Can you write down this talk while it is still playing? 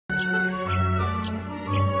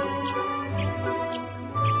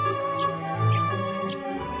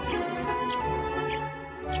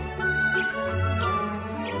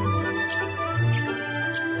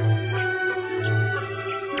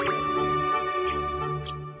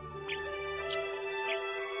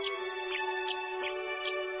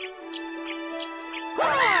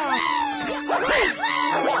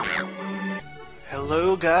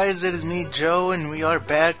Hello guys, it is me Joe and we are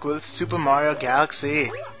back with Super Mario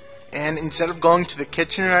Galaxy. And instead of going to the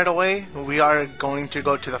kitchen right away, we are going to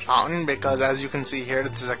go to the fountain because as you can see here,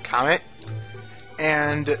 this is a comet.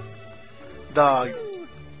 And the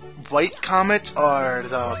white comets are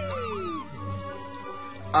the...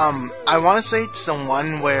 I want to say it's the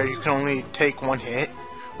one where you can only take one hit.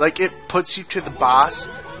 Like, it puts you to the boss,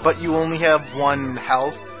 but you only have one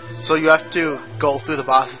health. So you have to go through the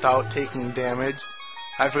boss without taking damage.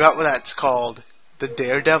 I forgot what that's called. The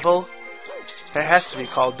Daredevil? It has to be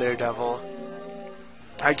called Daredevil.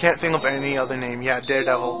 I can't think of any other name. Yeah,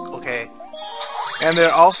 Daredevil. Okay. And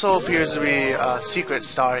there also appears to be a secret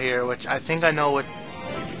star here, which I think I know what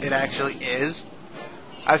it actually is.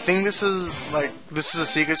 I think this is a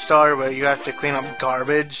secret star where you have to clean up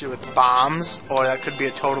garbage with bombs, or that could be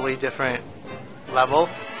a totally different level.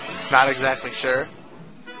 Not exactly sure.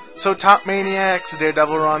 So Top Maniacs,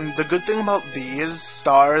 Daredevil Run, the good thing about these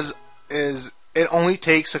stars is it only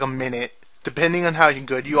takes like a minute, depending on how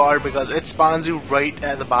good you are, because it spawns you right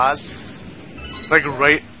at the boss.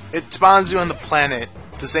 It spawns you on the planet,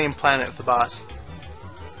 the same planet of the boss.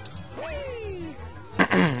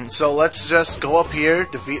 So let's just go up here,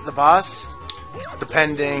 defeat the boss,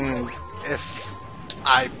 depending if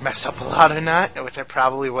I mess up a lot or not, which I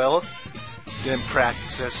probably will. Didn't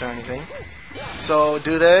practice this or anything. So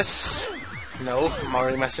do this. No, I'm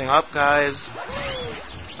already messing up, guys.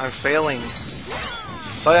 I'm failing.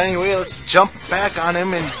 But anyway, let's jump back on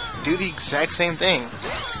him and do the exact same thing.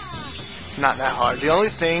 It's not that hard. The only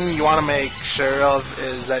thing you want to make sure of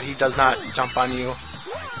is that he does not jump on you.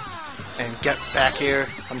 And get back here.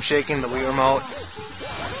 I'm shaking the Wii remote,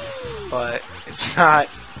 but it's not.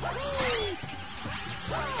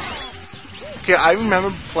 Okay, I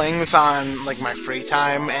remember playing this on like my free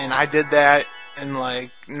time, and I did that in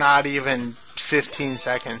like not even 15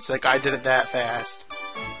 seconds. Like, I did it that fast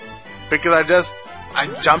because I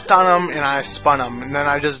jumped on him and I spun him, and then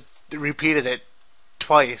I just repeated it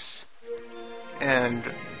twice, and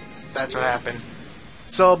that's what happened.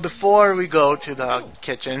 So before we go to the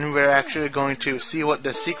kitchen, we're actually going to see what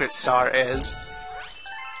the secret star is.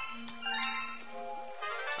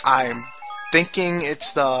 I'm thinking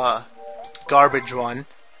it's the garbage one.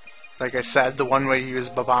 Like I said, the one where you use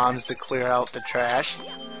the bombs to clear out the trash.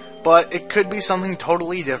 But it could be something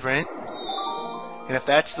totally different. And if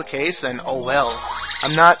that's the case, then oh well.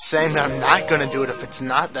 I'm not saying that I'm not going to do it if it's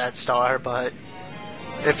not that star, but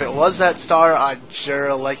if it was that star, I'd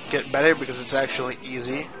sure like it better because it's actually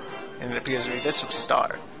easy. And it appears to be this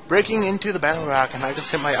star. Breaking into the battle rock, and I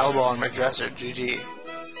just hit my elbow on my dresser. GG.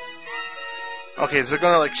 Okay, is it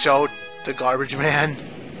gonna like show the garbage man?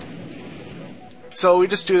 So we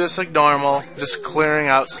just do this like normal, just clearing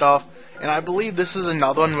out stuff. And I believe this is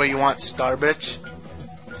another one where you want Star Bitch.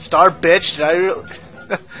 Star Bitch? Did I really?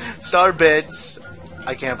 Star Bits.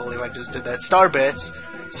 I can't believe I just did that. Star Bits.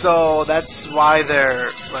 So that's why they're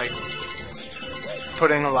like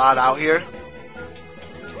putting a lot out here.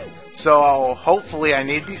 So hopefully I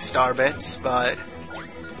need these star bits, but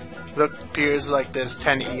it appears like there's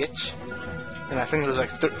 10 each, and I think there's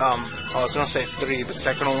like I was gonna say 3, but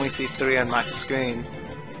I can only see 3 on my screen.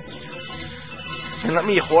 And let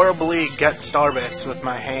me horribly get star bits with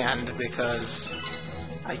my hand because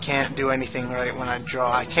I can't do anything right when I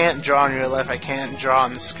draw. I can't draw in real life. I can't draw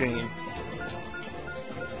on the screen.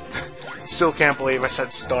 Still can't believe I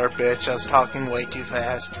said star bitch. I was talking way too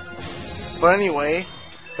fast. But anyway,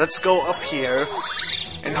 let's go up here,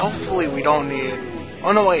 and hopefully we don't need...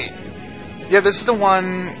 Oh no, wait. Yeah, this is the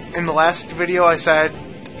one in the last video I said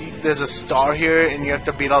there's a star here and you have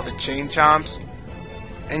to beat all the chain chomps.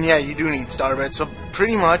 And yeah, you do need star bits. So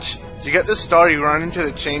pretty much, you get this star, you run into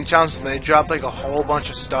the chain chomps, and they drop like a whole bunch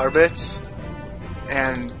of star bits.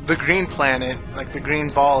 And the green planet, like the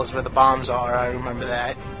green ball, is where the bombs are. I remember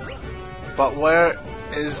that. But where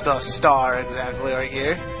is the star exactly? Right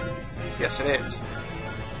here? Yes, it is.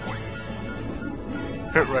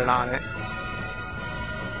 Hit right on it.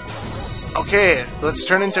 Okay, let's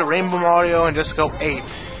turn into Rainbow Mario and just go 8.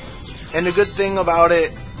 And the good thing about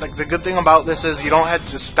it, like the good thing about this is you don't have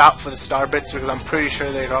to stop for the star bits because I'm pretty sure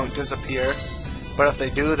they don't disappear. But if they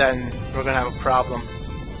do, then we're gonna have a problem.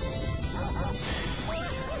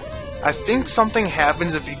 I think something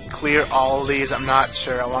happens if you clear all of these. I'm not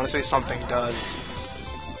sure. I want to say something does.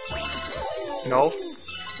 No?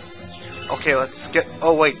 Okay, let's get...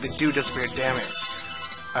 Oh wait, they do disappear. Damn it.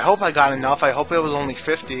 I hope I got enough. I hope it was only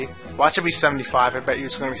 50. Watch it be 75. I bet you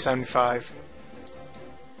it's going to be 75.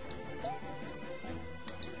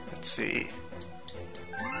 Let's see.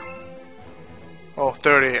 Oh,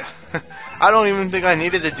 30. I don't even think I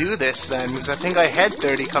needed to do this then, because I think I had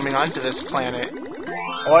 30 coming onto this planet.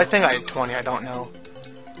 Oh, I think I had 20, I don't know.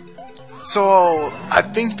 So, I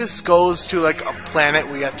think this goes to like a planet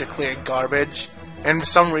where you have to clear garbage, and for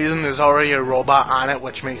some reason there's already a robot on it,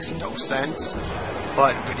 which makes no sense.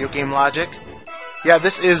 But, video game logic. Yeah,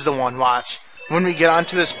 this is the one, watch. When we get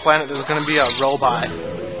onto this planet, there's gonna be a robot.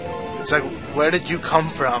 It's like, where did you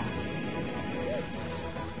come from?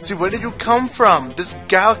 See, where did you come from? This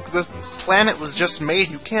planet was just made.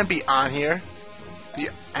 You can't be on here. The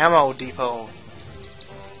ammo depot.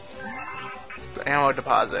 The ammo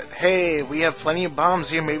deposit. Hey, we have plenty of bombs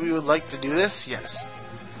here. Maybe you would like to do this? Yes.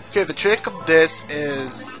 Okay, the trick of this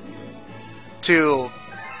is to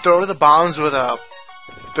throw the bombs where the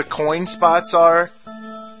coin spots are.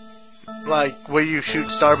 Like, where you shoot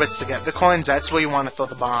starbits to get the coins, that's where you want to throw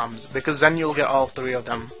the bombs. Because then you'll get all 3 of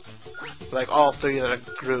them. Like, all 3 that are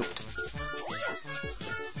grouped.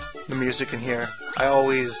 The music in here. I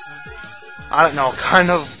don't know, kind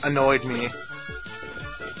of annoyed me.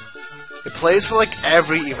 It plays for, like,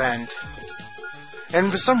 every event. And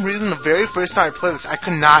for some reason, the very first time I played this, I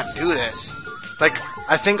could not do this. Like,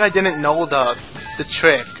 I think I didn't know the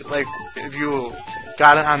trick. Like, if you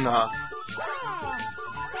got it on the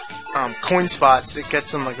coin spots, it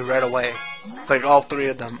gets them, like, right away. Like, all 3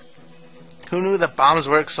 of them. Who knew that bombs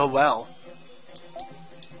work so well?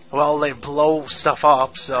 Well, they blow stuff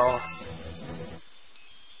up, so...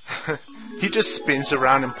 He just spins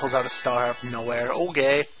around and pulls out a star out of nowhere.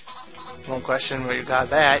 Okay. Won't question where you got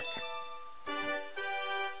that.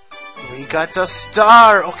 We got the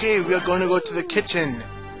star! Okay, we are going to go to the kitchen.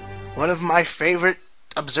 One of my favorite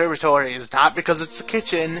observatories. Not because it's a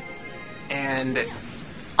kitchen and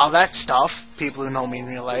all that stuff. People who know me in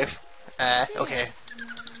real life. Okay.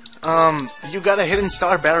 You got a hidden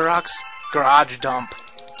star, Bedrock's garage dump.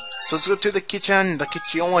 So let's go to the kitchen, the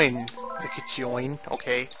kitchen,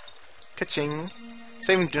 okay. Kitchen.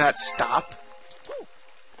 Saving do not stop.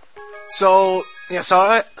 So, yeah,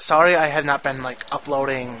 sorry I have not been, like,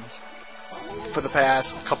 uploading for the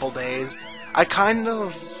past couple days. I kind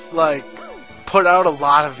of, like, put out a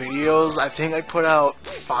lot of videos. I think I put out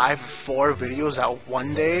 4 videos out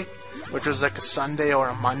one day, which was like a Sunday or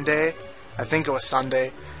a Monday. I think it was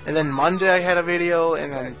Sunday. And then Monday I had a video,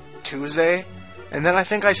 and then Tuesday. And then I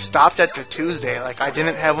think I stopped at the Tuesday. Like, I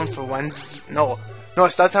didn't have one for Wednesday. No, I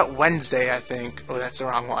stopped at Wednesday, I think. Oh, that's the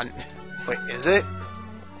wrong one. Wait, is it?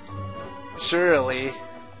 Surely.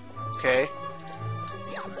 Okay.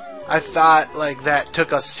 I thought, like, that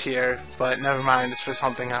took us here, but never mind, it's for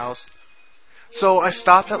something else. So, I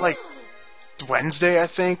stopped at, like, Wednesday, I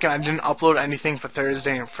think, and I didn't upload anything for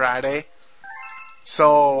Thursday and Friday.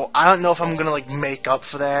 So, I don't know if I'm gonna, like, make up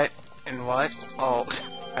for that. And what? Oh,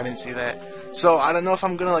 I didn't see that. So, I don't know if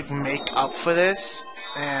I'm gonna, like, make up for this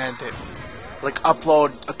and, like,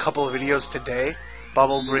 upload a couple of videos today.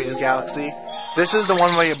 Bubble Breeze Galaxy. This is the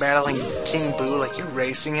one where you're battling King Boo, like, you're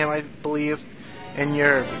racing him, I believe. And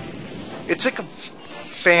it's like a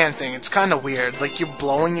fan thing. It's kind of weird. Like, you're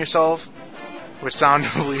blowing yourself, which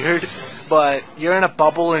sounded weird. But you're in a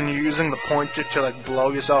bubble and you're using the pointer to, like,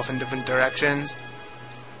 blow yourself in different directions.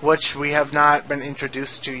 Which we have not been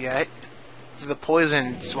introduced to yet. The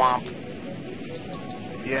poison swamp.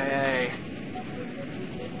 Yay.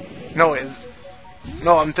 No,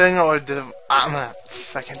 I'm thinking of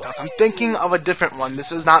I can't talk. I'm thinking of a different one.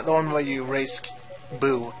 This is not the one where you race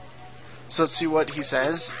Boo. So let's see what he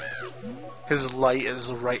says. His light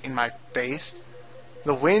is right in my face.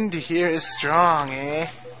 The wind here is strong, eh?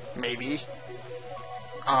 Maybe.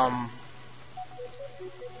 What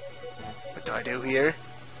do I do here?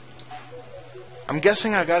 I'm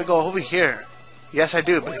guessing I gotta go over here. Yes, I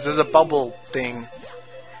do, because there's a bubble thing.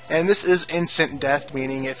 And this is instant death,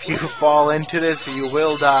 meaning if you fall into this, you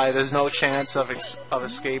will die. There's no chance of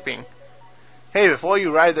escaping. Hey, before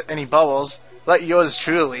you ride any bubbles, let yours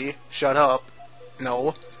truly shut up.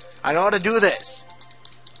 No, I know how to do this.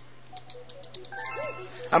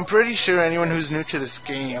 I'm pretty sure anyone who's new to this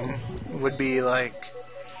game would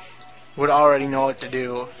already know what to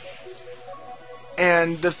do.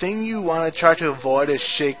 And the thing you want to try to avoid is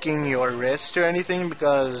shaking your wrist or anything,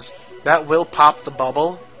 because that will pop the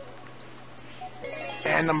bubble.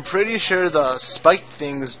 And I'm pretty sure the spike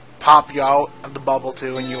things pop you out of the bubble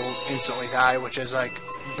too, and you'll instantly die, which is like,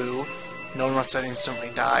 boo. No one wants to instantly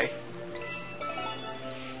die.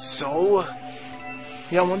 So,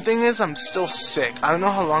 yeah, one thing is I'm still sick. I don't know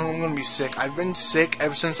how long I'm going to be sick. I've been sick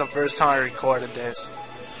ever since the first time I recorded this.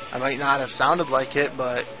 I might not have sounded like it,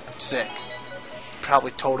 but I'm sick.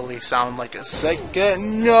 Probably totally sound like a sick kid.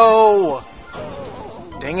 No!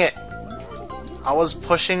 Dang it. I was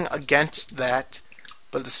pushing against that.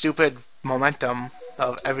 but the stupid momentum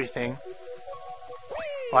of everything.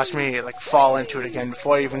 Watch me like fall into it again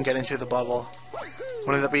before I even get into the bubble.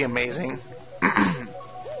 Wouldn't that be amazing? And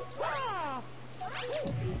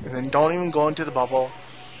then don't even go into the bubble.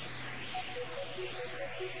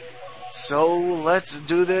 So let's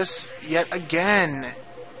do this yet again.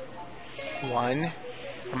 1.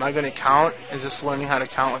 Am I going to count? Is this learning how to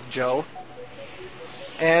count with Joe?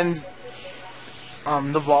 And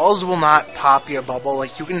the balls will not pop your bubble.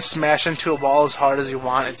 Like, you can smash into a ball as hard as you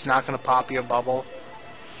want. It's not going to pop your bubble.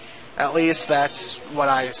 At least that's what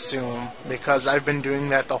I assume, because I've been doing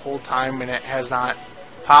that the whole time and it has not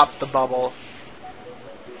popped the bubble.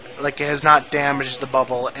 Like, it has not damaged the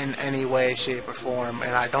bubble in any way, shape, or form,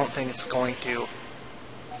 and I don't think it's going to.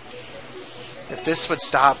 If this would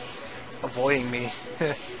stop avoiding me.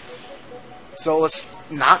 So let's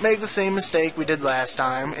not make the same mistake we did last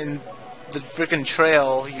time. And the freaking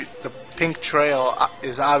trail, the pink trail,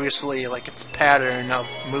 is obviously like its pattern of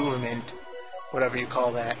movement, whatever you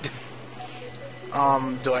call that.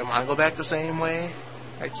 Do I want to go back the same way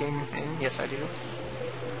I came in? Yes, I do.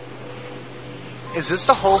 Is this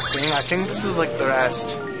the whole thing? I think this is like the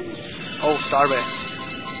rest. Oh, star bits.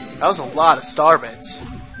 That was a lot of star bits.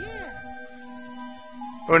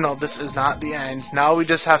 Oh no, this is not the end. Now we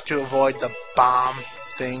just have to avoid the bomb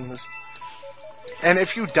things. And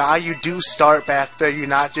if you die, you do start back there. You're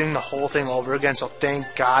not doing the whole thing over again, so thank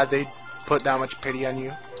God they put that much pity on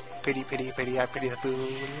you. Pity, pity, pity, I pity the fool.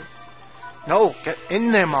 No, get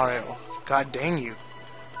in there, Mario. God dang you.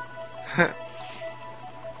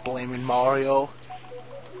 Blaming Mario.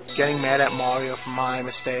 Getting mad at Mario for my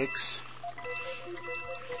mistakes.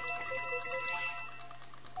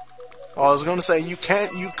 Well, I was going to say, you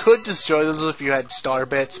could destroy those if you had star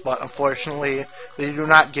bits, but unfortunately, they do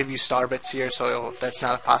not give you star bits here, so that's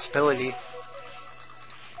not a possibility.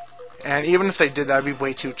 And even if they did, that'd be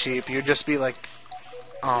way too cheap. You'd just be like,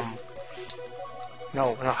 no,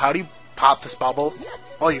 how do you pop this bubble?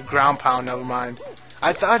 Oh, you ground pound, never mind.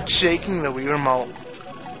 I thought shaking the Wii remote.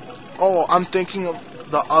 Oh, I'm thinking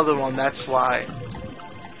of the other one, that's why.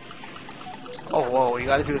 Oh, whoa, you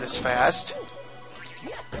gotta do this fast.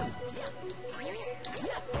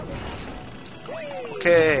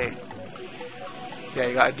 Okay. Yeah,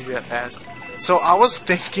 you gotta do that fast. So I was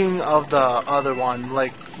thinking of the other one,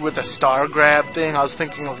 like with the star grab thing. I was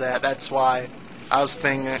thinking of that. That's why I was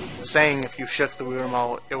saying if you shook the Wii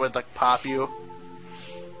remote, it would like pop you.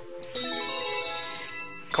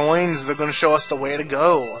 Coins, they're gonna show us the way to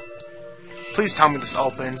go. Please tell me this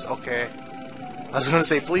opens. Okay. I was gonna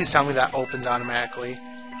say, please tell me that opens automatically.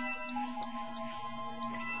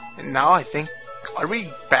 And now I think, are we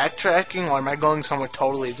backtracking or am I going somewhere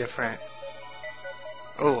totally different?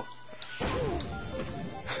 Oh.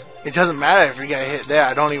 It doesn't matter if you get hit there.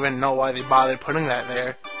 I don't even know why they bothered putting that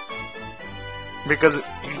there. Because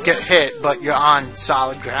you get hit, but you're on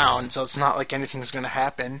solid ground, so it's not like anything's gonna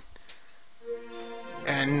happen.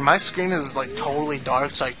 And my screen is like totally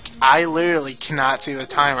dark, so I literally cannot see the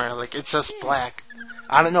timer. Like, it's just black.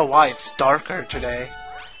 I don't know why it's darker today.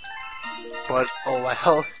 But, oh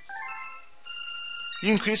well.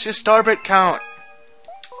 You increase your star bit count.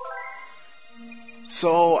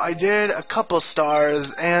 So I did a couple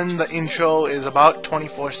stars, and the intro is about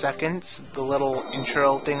 24 seconds. The little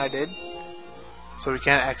intro thing I did. So we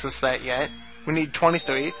can't access that yet. We need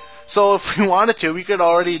 23. So if we wanted to, we could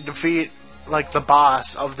already defeat like the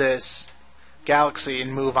boss of this galaxy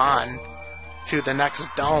and move on to the next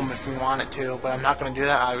dome if we wanted to, but I'm not going to do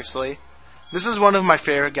that, obviously. This is one of my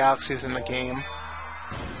favorite galaxies in the game.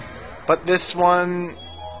 But this one,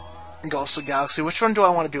 Ghosts of Galaxy, which one do I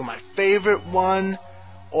want to do? My favorite one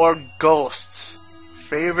or Ghosts?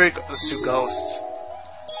 Favorite, let's do Ghosts.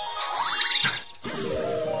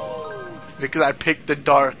 Because I picked the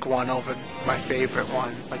dark one over my favorite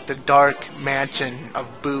one. Like the dark mansion of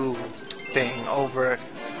Boo thing over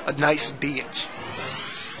a nice beach.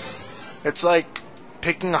 It's like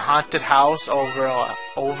picking a haunted house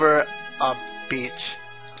over a beach.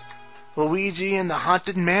 Luigi in the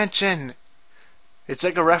Haunted Mansion. It's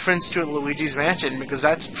like a reference to Luigi's Mansion, because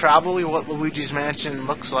that's probably what Luigi's Mansion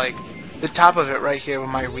looks like. The top of it right here where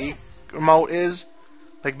my Wii remote is.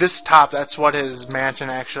 Like this top, that's what his mansion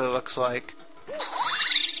actually looks like.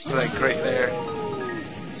 Like right there.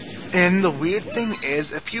 And the weird thing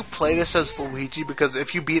is, if you play this as Luigi, because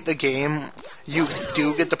if you beat the game, you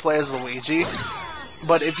do get to play as Luigi.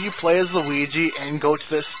 But if you play as Luigi and go to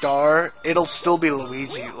this star, it'll still be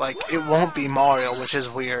Luigi. Like, it won't be Mario, which is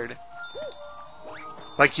weird.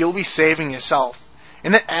 Like, you'll be saving yourself.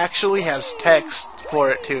 And it actually has text for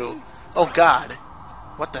it, too. Oh, God.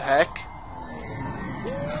 What the heck?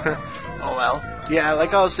 Oh, well. Yeah,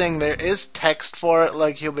 like I was saying, there is text for it,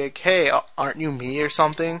 like he'll be like, hey, aren't you me, or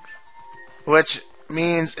something? Which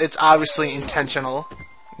means it's obviously intentional.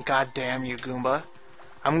 God damn you, Goomba.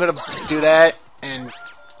 I'm gonna do that, and...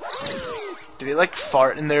 Did he, like,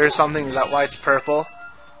 fart in there or something? Is that why it's purple?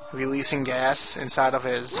 Releasing gas inside of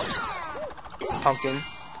his pumpkin.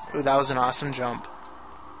 Ooh, that was an awesome jump.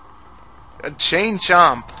 A chain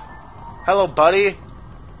jump! Hello, buddy!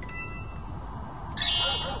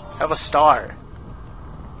 Have a star.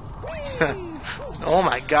 Oh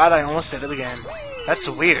my god, I almost did it again. That's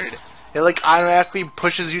weird. It like automatically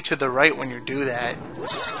pushes you to the right when you do that.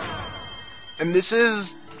 And this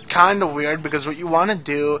is kind of weird because what you want to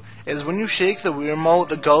do is when you shake the Wii remote,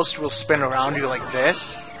 the ghost will spin around you like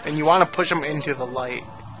this, and you want to push them into the light.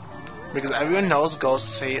 Because everyone knows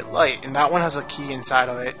ghosts hate light, and that one has a key inside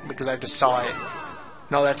of it because I just saw it.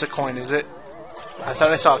 No, that's a coin, is it? I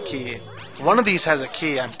thought I saw a key. One of these has a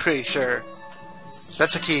key, I'm pretty sure.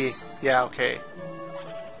 That's a key. Yeah, okay.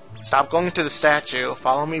 Stop going to the statue.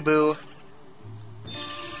 Follow me, boo.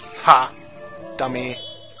 Ha! Dummy.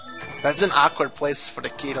 That's an awkward place for the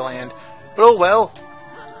key to land. But oh well.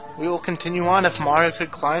 We will continue on if Mario could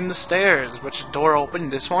climb the stairs. Which door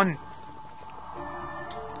opened? This one?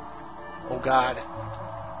 Oh god.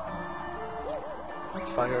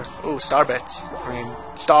 Fire. Oh, star bits. I mean,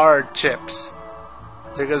 star chips.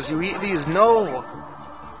 Because you eat these. No!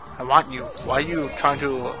 I want you. Why are you trying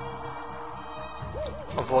to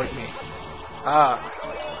avoid me? Ah.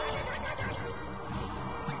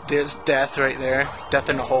 There's death right there. Death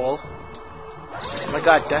in a hole. Oh my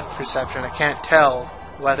god, depth perception. I can't tell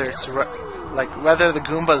whether it's whether the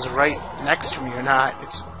Goomba's right next to me or not.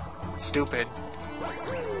 It's stupid.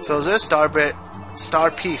 So is this star bit,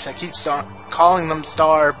 star piece? I keep calling them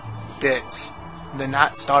star bits. They're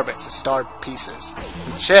not star bits. They're star pieces.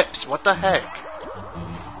 And chips. What the heck?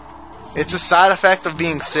 It's a side effect of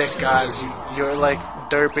being sick, guys. You're like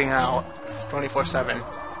derping out 24/7.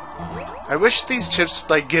 I wish these chips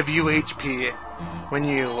like give you HP when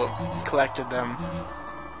you collected them.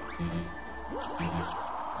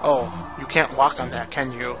 Oh, you can't walk on that,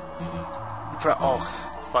 can you? Oh,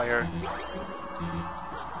 fire.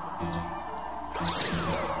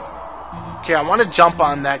 Okay, I want to jump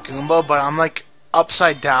on that Goomba, but I'm like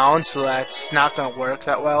upside down, so that's not gonna work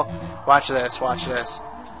that well. Watch this, watch this.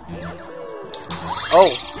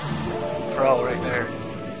 Oh! Pro right there.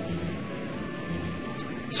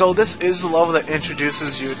 So this is the level that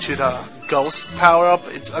introduces you to the ghost power-up.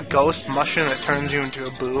 It's a ghost mushroom that turns you into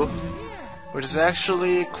a boo, which is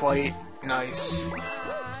actually quite nice.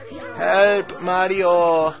 Help,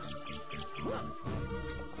 Mario!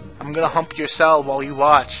 I'm gonna hump your cell while you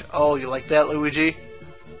watch. Oh, you like that, Luigi?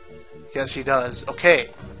 Yes, he does. Okay.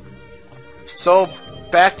 So,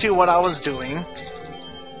 back to what I was doing.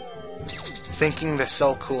 Thinking they're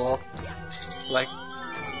so cool. Like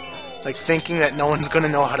thinking that no one's gonna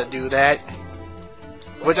know how to do that.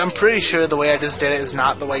 Which I'm pretty sure the way I just did it is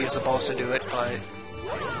not the way you're supposed to do it, but...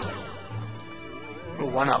 Ooh,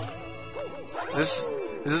 1-up. Is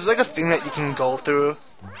this like a thing that you can go through?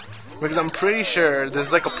 Because I'm pretty sure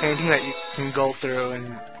there's like a painting that you can go through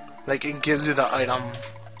and like it gives you the item.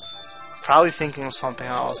 Probably thinking of something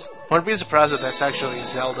else. Wouldn't be surprised if that's actually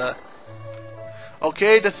Zelda.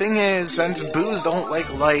 Okay, the thing is, since boos don't like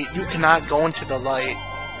light, you cannot go into the light.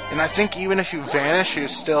 And I think even if you vanish, you're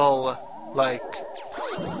still like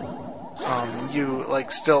you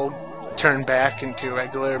like still turn back into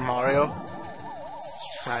regular Mario.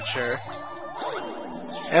 Not sure.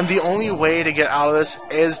 And the only way to get out of this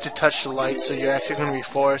is to touch the light, so you're actually going to be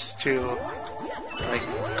forced to,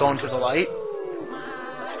 like, go into the light.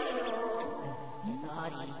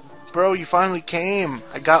 Bro, you finally came!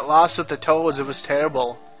 I got lost with the toes, it was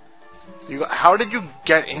terrible. How did you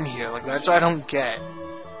get in here? Like, that's what I don't get.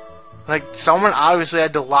 Like, someone obviously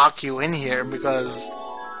had to lock you in here, because...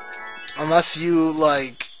 Unless you,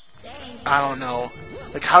 like... I don't know.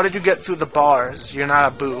 Like, how did you get through the bars? You're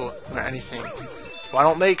not a boo, or anything. Why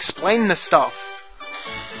don't they explain this stuff?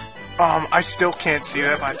 I still can't see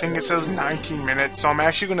that, but I think it says 19 minutes, so I'm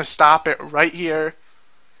actually going to stop it right here.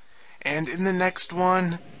 And in the next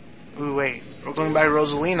one... Ooh, wait. We're going by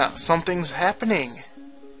Rosalina. Something's happening.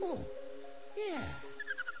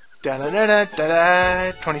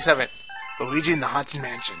 Da-da-da-da-da-da. 27. Luigi in the Haunted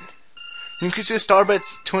Mansion. You increase your star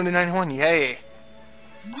bits 291. Yay.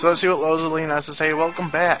 So let's see what Rosalina has to say. Welcome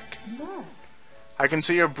back. I can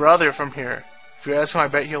see your brother from here. If you ask him, I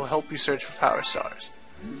bet he'll help you search for power stars.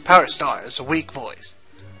 Power stars, a weak voice.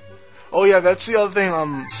 Oh yeah, that's the other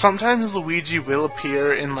thing. Sometimes Luigi will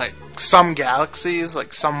appear in like some galaxies,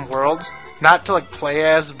 like some worlds, not to like play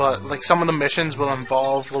as, but like some of the missions will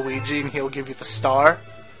involve Luigi and he'll give you the star.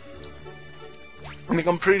 Like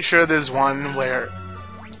I'm pretty sure there's one where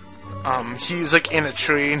he's like in a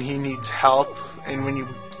tree and he needs help, and when you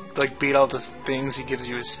like beat all the things, he gives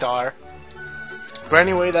you a star. But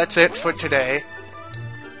anyway, that's it for today.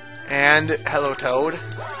 And hello, Toad.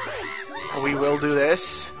 We will do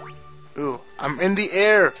this. Ooh, I'm in the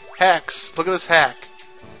air! Hacks! Look at this hack.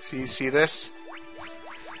 See this?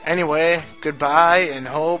 Anyway, goodbye and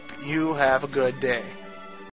hope you have a good day.